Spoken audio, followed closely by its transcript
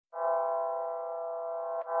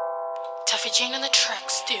Taffy Jane on the track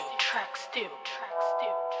still.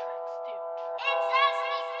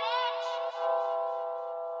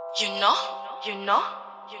 You know.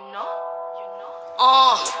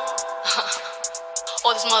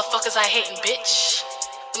 All these motherfuckers I hating, bitch.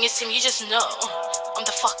 When you see me, you just know I'm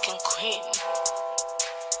the fucking queen.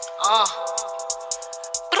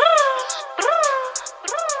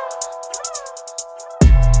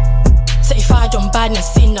 Certified on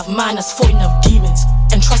badness, sin of manners, fighting of demons.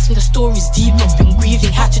 And trust me, the story's deep. I've been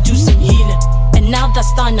grieving, had to do some healing. And now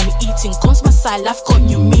that's done, I'm eating. Guns my side, life got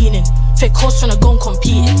new meaning. Fake hoes tryna go and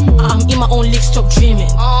compete. I'm in my own league, stop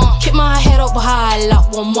dreaming. Keep my head up high,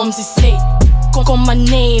 like what moms is say. Got my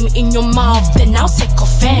name in your mouth, then I'll take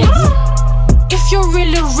offense. If you're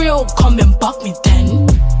really real, come and bug me then.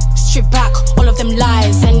 Strip back all of them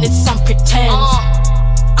lies and it's some pretend.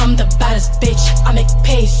 I'm the baddest bitch, I make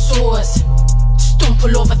pesos. Stomp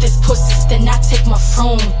all over this pussies, then I take my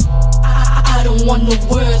throne. I don't want no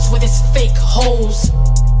words with these fake hoes.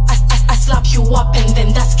 I slap you up and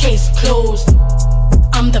then that's case closed.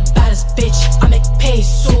 I'm the baddest bitch, I make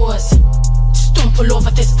pesos. Stomp all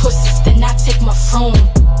over this pussies, then I take my throne.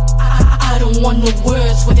 I don't want no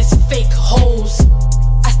words with these fake hoes.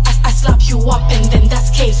 I slap you up and then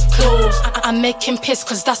that's case closed. I'm making piss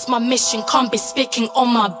cause that's my mission. Can't be speaking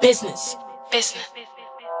on my business.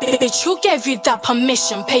 Bitch, who gave you that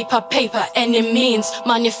permission? Paper, any means.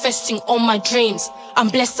 Manifesting all my dreams. I'm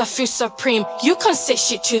blessed, I feel supreme. You can't say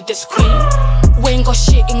shit to this queen. We ain't got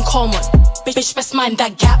shit in common. Bitch, best mind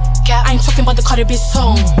that gap. I ain't talking about the Cardi B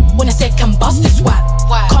song. When I say can bust this whack.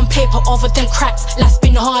 Come paper over them cracks. Life's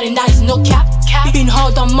been hard and that is no cap. Been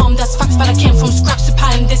hard on mom, that's facts. But I came from scraps to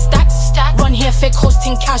piling this stacks. Run here, fake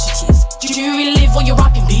hosting casualties. Do you really live what you're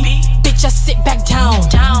rapping, B? Bitch, just sit back down.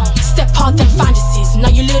 Step out them fantasies. Now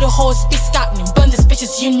you little hoes be scouting. Burn these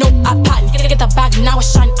bitches, you know I pattern. Get the bag, now I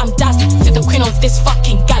shine, I'm dazzling. See the queen of this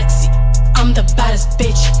fucking galaxy. I'm the baddest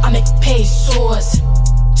bitch, I make pesos.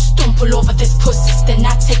 Stomp all over this pussies, then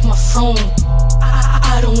I take my throne.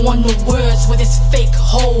 I don't want no words with these fake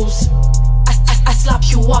hoes. I slap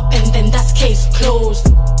you up and then that's case closed.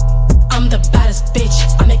 I'm the baddest bitch,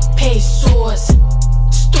 I make pesos.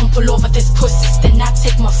 Stomp all over this pussies, then I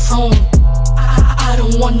take my throne. I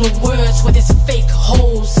don't want no words with these fake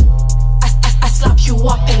hoes. I slap you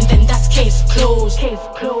up and then that's case closed.